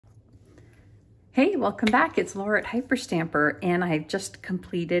Hey, welcome back. It's Laura at Hyperstamper, and I've just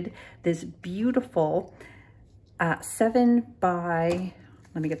completed this beautiful 7 by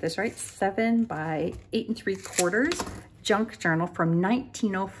 8 3/4 junk journal from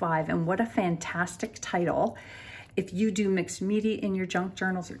 1905. And what a fantastic title. If you do mixed media in your junk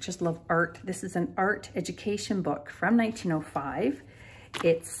journals or just love art, this is an art education book from 1905.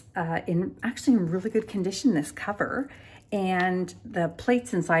 It's actually in really good condition, this cover. And the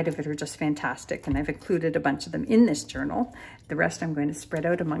plates inside of it are just fantastic. And I've included a bunch of them in this journal. The rest I'm going to spread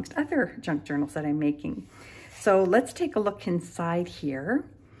out amongst other junk journals that I'm making. So let's take a look inside here.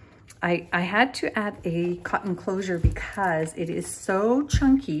 I had to add a cotton closure because it is so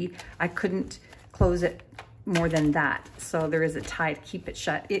chunky, I couldn't close it more than that. So there is a tie to keep it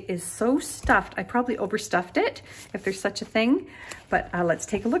shut. It is so stuffed. I probably overstuffed it, if there's such a thing. But let's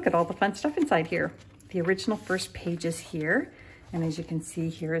take a look at all the fun stuff inside here. The original first page is here, and as you can see,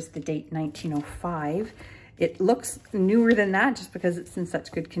 here is the date 1905. It looks newer than that just because it's in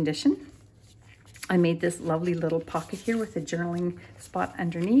such good condition. I made this lovely little pocket here with a journaling spot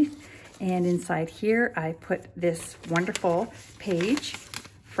underneath, and inside here I put this wonderful page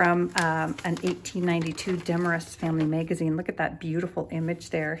from an 1892 Demarest Family Magazine. Look at that beautiful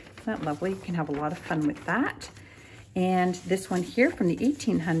image there. Isn't that lovely? You can have a lot of fun with that. And this one here from the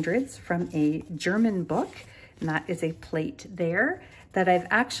 1800s from a German book, and that is a plate there that I've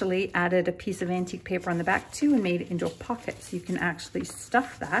actually added a piece of antique paper on the back too and made it into a pocket, so you can actually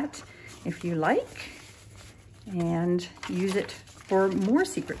stuff that if you like and use it for more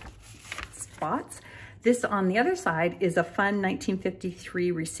secret spots. This on the other side is a fun 1953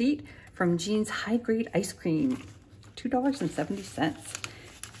 receipt from Jean's High Grade Ice Cream, $2.70.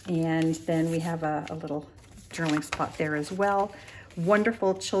 And then we have a little journaling spot there as well.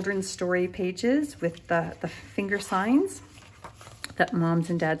 Wonderful children's story pages with the finger signs that moms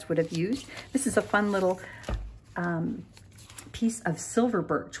and dads would have used. This is a fun little piece of silver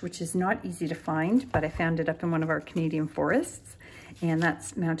birch, which is not easy to find, but I found it up in one of our Canadian forests. And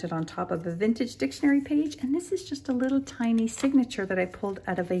that's mounted on top of a vintage dictionary page. And this is just a little tiny signature that I pulled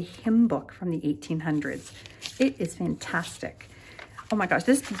out of a hymn book from the 1800s. It is fantastic. Oh my gosh,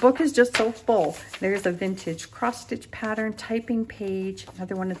 this book is just so full. There's a vintage cross-stitch pattern, typing page,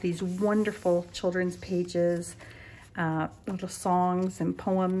 another one of these wonderful children's pages, little songs and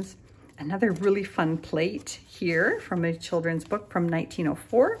poems. Another really fun plate here from a children's book from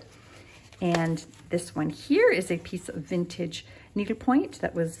 1904. And this one here is a piece of vintage needlepoint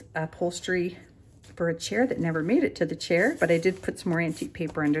that was upholstery for a chair that never made it to the chair, but I did put some more antique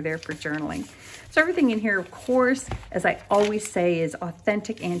paper under there for journaling. So everything in here, of course, as I always say, is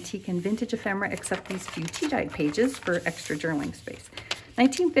authentic, antique, and vintage ephemera, except these few tea-dyed pages for extra journaling space.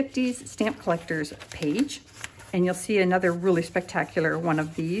 1950s stamp collector's page, and you'll see another really spectacular one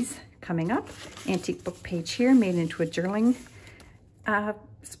of these coming up. Antique book page here, made into a journaling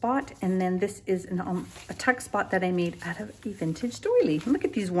spot, and then this is a tuck spot that I made out of a vintage doily. Look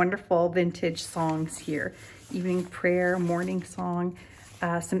at these wonderful vintage songs here. Evening prayer, morning song,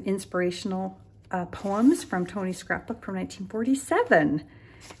 some inspirational poems from Tony's scrapbook from 1947.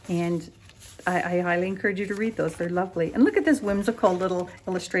 And I highly encourage you to read those. They're lovely. And look at this whimsical little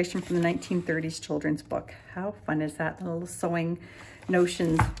illustration from the 1930s children's book. How fun is that? Little sewing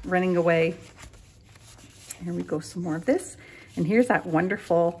notions running away. Here we go, some more of this. And here's that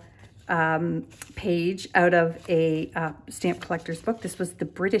wonderful page out of a stamp collector's book. This was the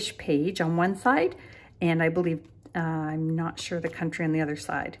British page on one side, and I believe, I'm not sure the country on the other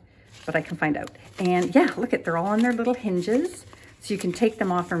side, but I can find out. And yeah, look at, they're all on their little hinges. So you can take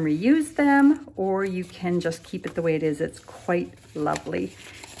them off and reuse them, or you can just keep it the way it is. It's quite lovely.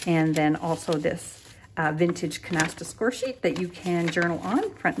 And then also this vintage canasta score sheet that you can journal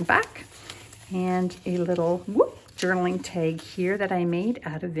on front and back. And a little journaling tag here that I made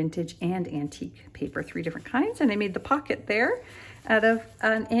out of vintage and antique paper, 3 different kinds. And I made the pocket there out of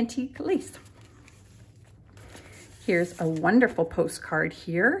an antique lace. Here's a wonderful postcard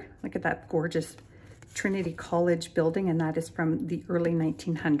here. Look at that gorgeous Trinity College building, and that is from the early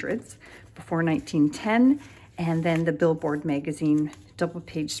 1900s, before 1910. And then the Billboard magazine double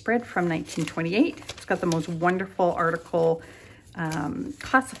page spread from 1928. It's got the most wonderful article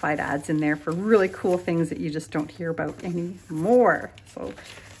classified ads in there for really cool things that you just don't hear about anymore. So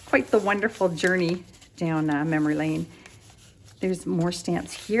quite the wonderful journey down memory lane. There's more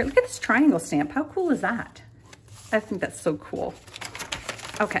stamps here. Look at this triangle stamp. How cool is that? I think that's so cool.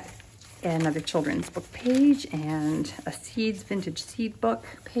 Okay, another children's book page and a vintage seed book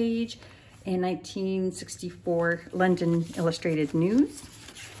page, a 1964 London Illustrated News.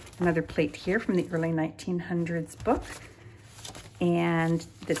 Another plate here from the early 1900s book. And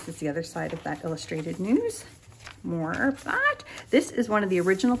this is the other side of that illustrated news. More of that. This is one of the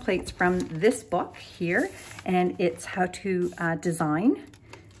original plates from this book here, and it's how to design.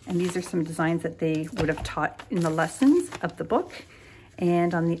 And these are some designs that they would have taught in the lessons of the book.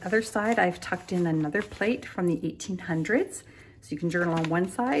 And on the other side, I've tucked in another plate from the 1800s. So you can journal on one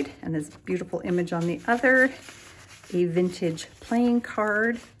side, and there's a beautiful image on the other, a vintage playing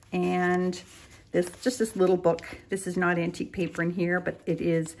card, and this little book. This is not antique paper in here, but it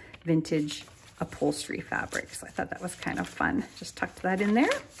is vintage upholstery fabric. So I thought that was kind of fun. Just tucked that in there.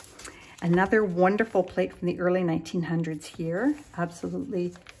 Another wonderful plate from the early 1900s here.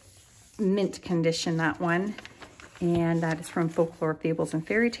 Absolutely mint condition, that one. And that is from Folklore, Fables, and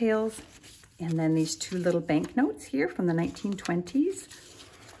Fairy Tales. And then these two little banknotes here from the 1920s.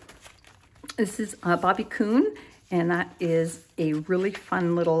 This is Bobby Coon, and that is a really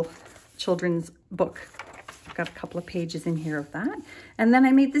fun little children's book. I've got a couple of pages in here of that. And then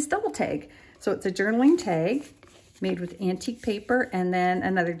I made this double tag. So it's a journaling tag made with antique paper, and then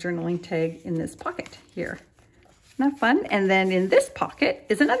another journaling tag in this pocket here. Isn't that fun? And then in this pocket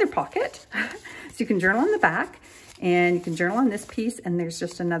is another pocket. So you can journal on the back, and you can journal on this piece, and there's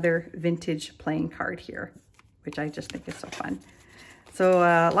just another vintage playing card here, which I just think is so fun. So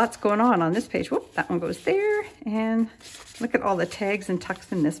lots going on this page. Whoop, that one goes there. And look at all the tags and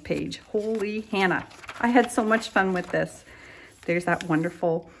tucks in this page. Holy Hannah. I had so much fun with this. There's that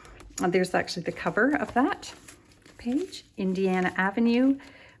wonderful, there's actually the cover of that page. Indiana Avenue,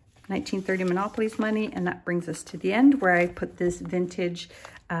 1930 Monopoly's money. And that brings us to the end where I put this vintage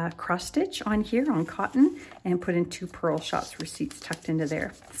cross stitch on here on cotton and put in 2 pearl shots receipts tucked into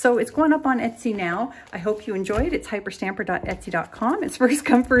there. So it's going up on Etsy now. I hope you enjoyed. It's hyperstamper.etsy.com. It's first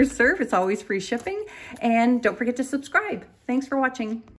come, first serve. It's always free shipping. And don't forget to subscribe. Thanks for watching.